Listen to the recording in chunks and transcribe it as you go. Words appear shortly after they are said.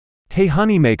Hey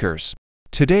honeymakers!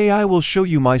 Today I will show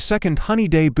you my second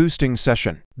Honeyday boosting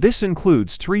session. This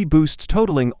includes 3 boosts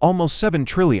totaling almost 7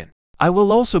 trillion. I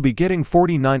will also be getting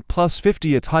 49 plus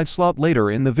 50th Hive Slot later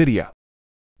in the video.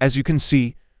 As you can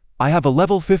see, I have a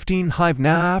level 15 hive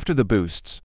now after the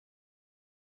boosts.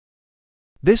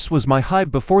 This was my hive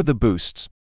before the boosts.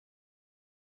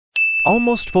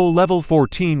 Almost full level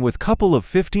 14 with couple of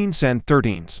 15s and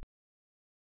 13s.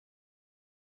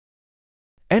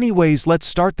 Anyways, let's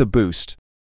start the boost.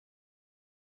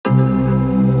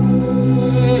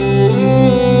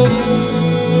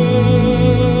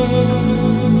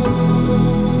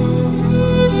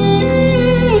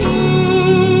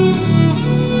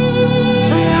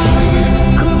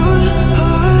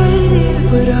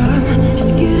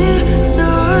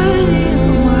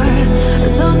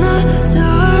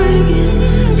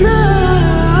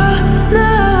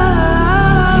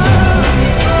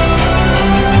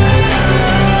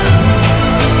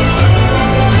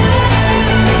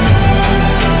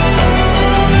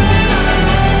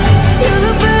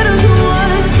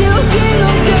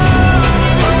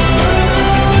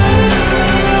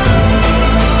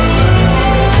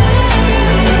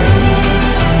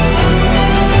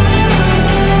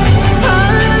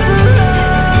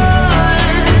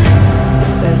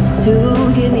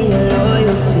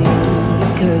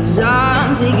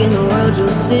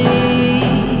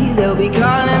 They'll be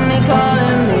calling me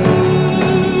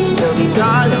They'll be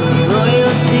calling me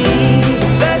royalty.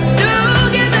 Best to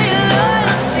give me your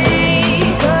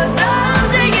loyalty, 'cause I'm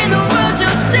taking the world,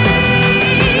 you'll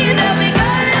see. They'll be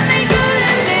calling me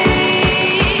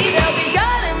They'll be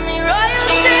calling me royalty.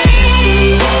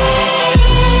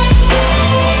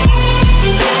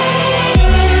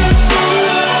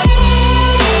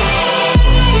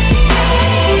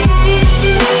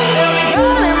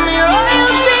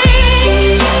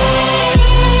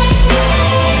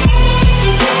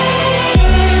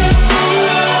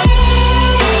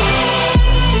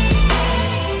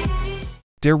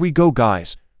 There we go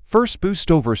guys, first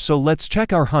boost over, so let's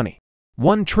check our honey.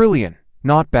 1 trillion,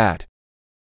 not bad.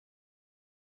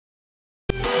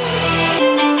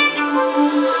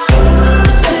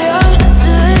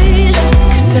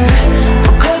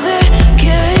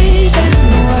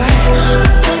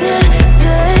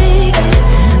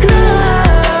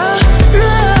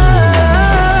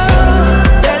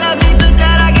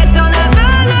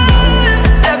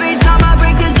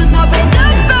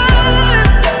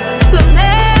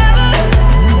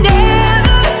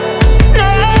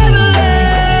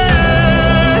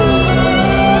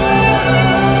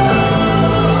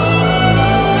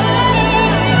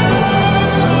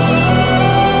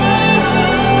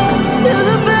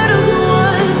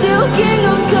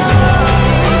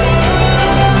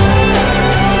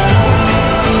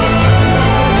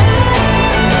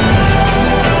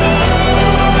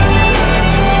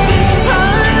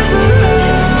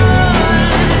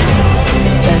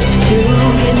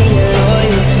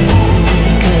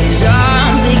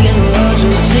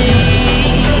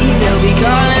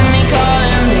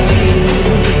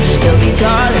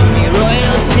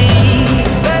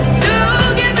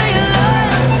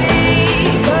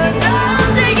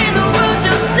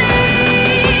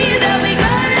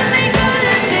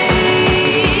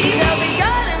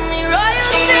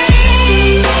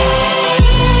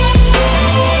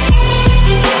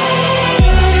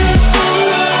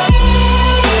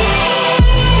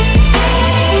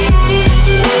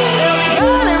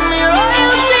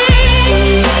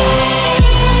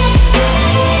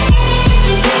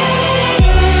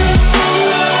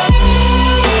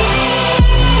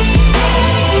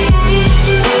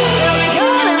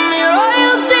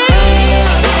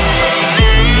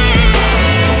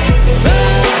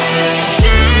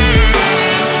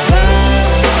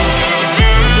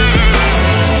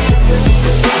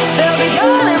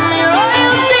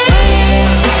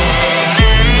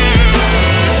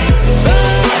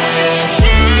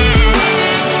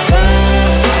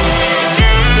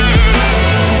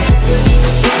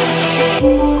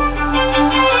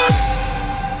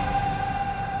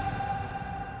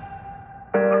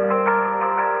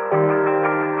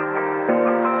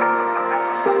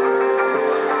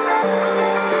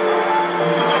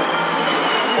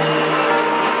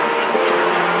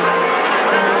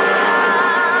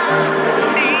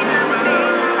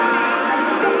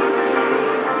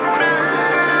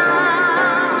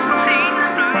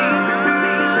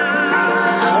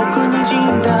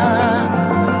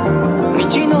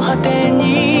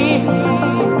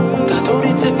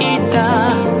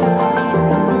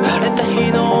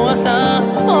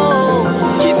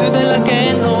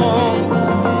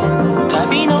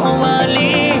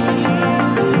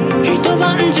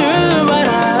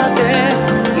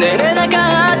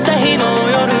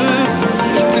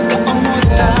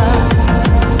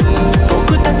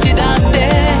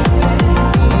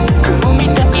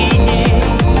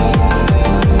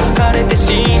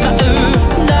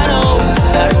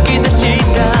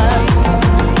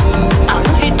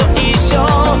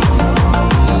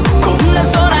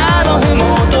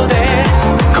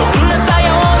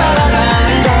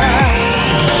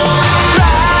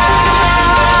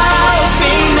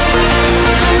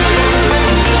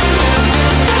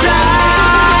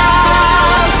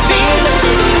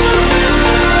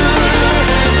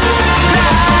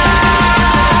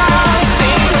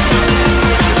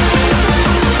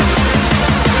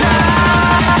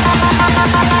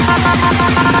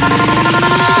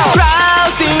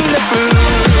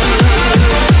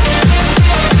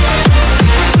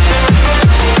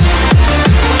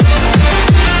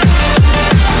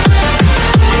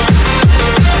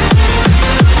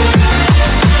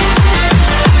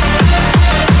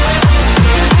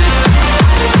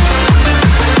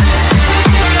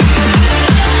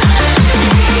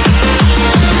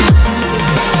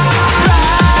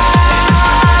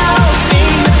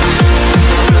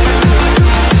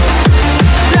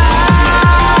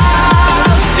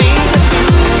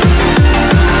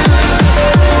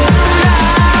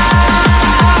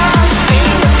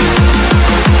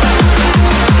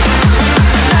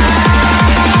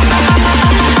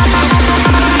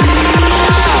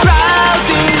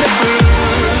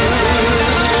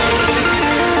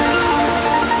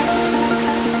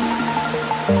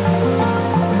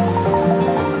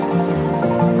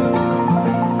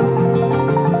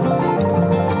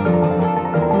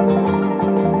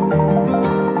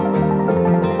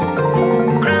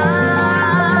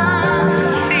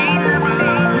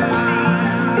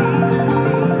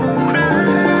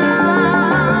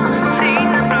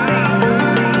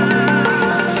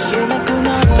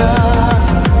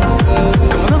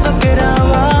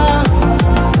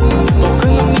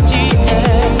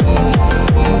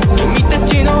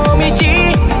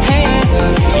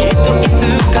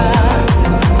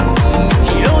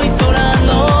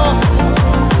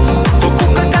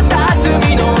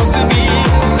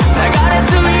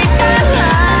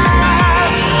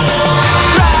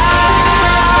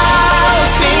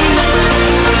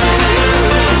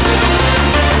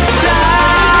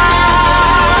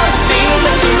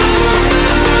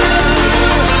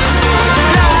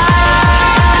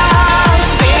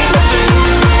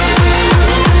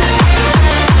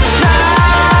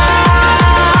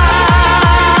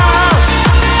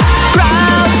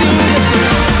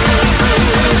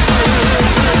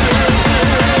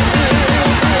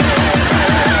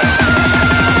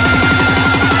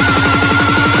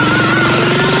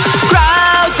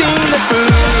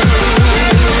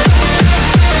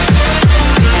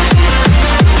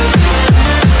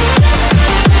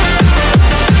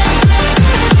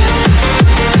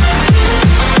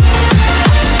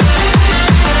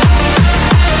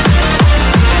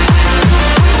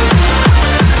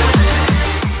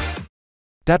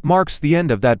 That marks the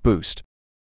end of that boost.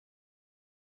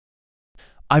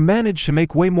 I managed to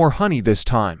make way more honey this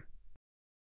time.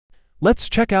 Let's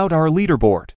check out our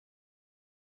leaderboard.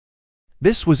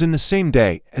 This was in the same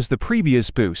day as the previous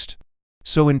boost.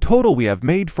 So in total we have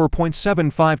made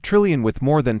 4.75 trillion with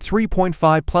more than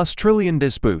 3.5 plus trillion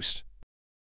this boost.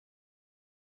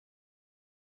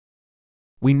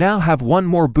 We now have one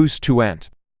more boost to end.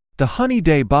 The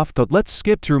Honeyday buff, but let's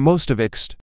skip through most of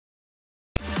it.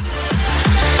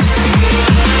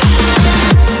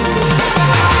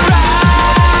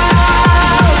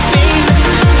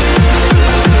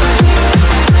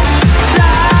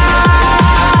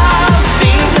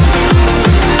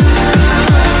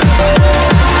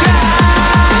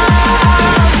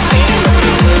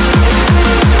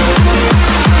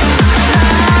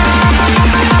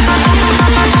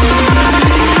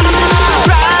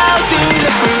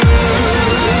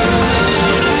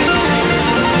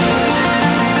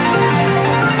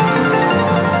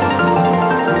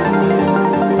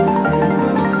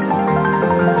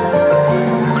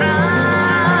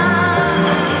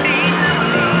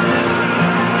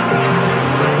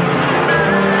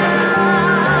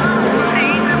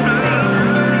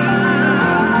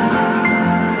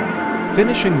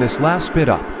 Finishing this last bit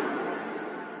up.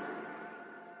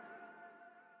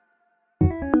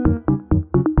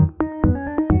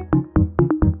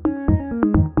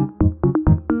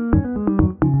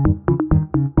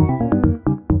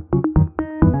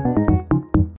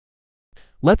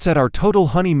 Let's add our total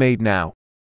honey made now.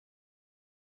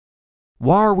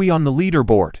 Why are we on the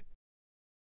leaderboard?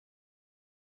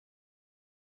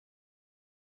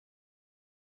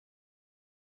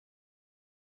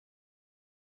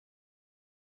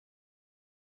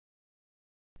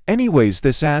 Anyways,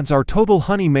 this adds our total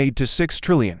honey made to 6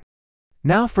 trillion.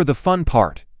 Now for the fun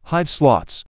part, Hive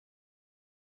Slots.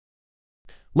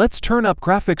 Let's turn up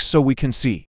graphics so we can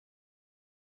see.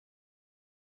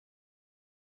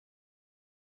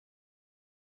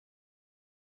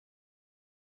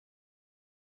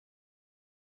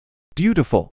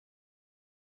 Beautiful.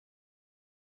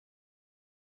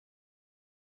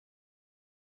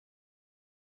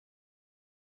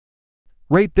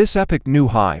 Rate this epic new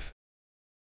hive.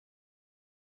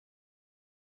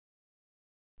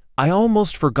 I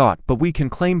almost forgot, but we can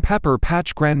claim Pepper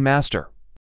Patch Grandmaster.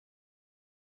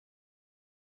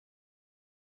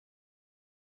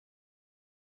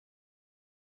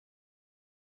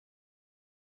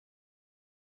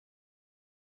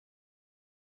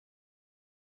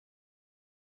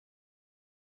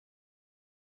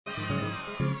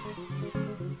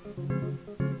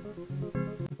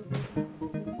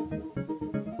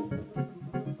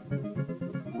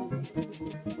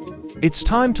 It's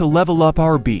time to level up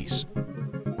our bees.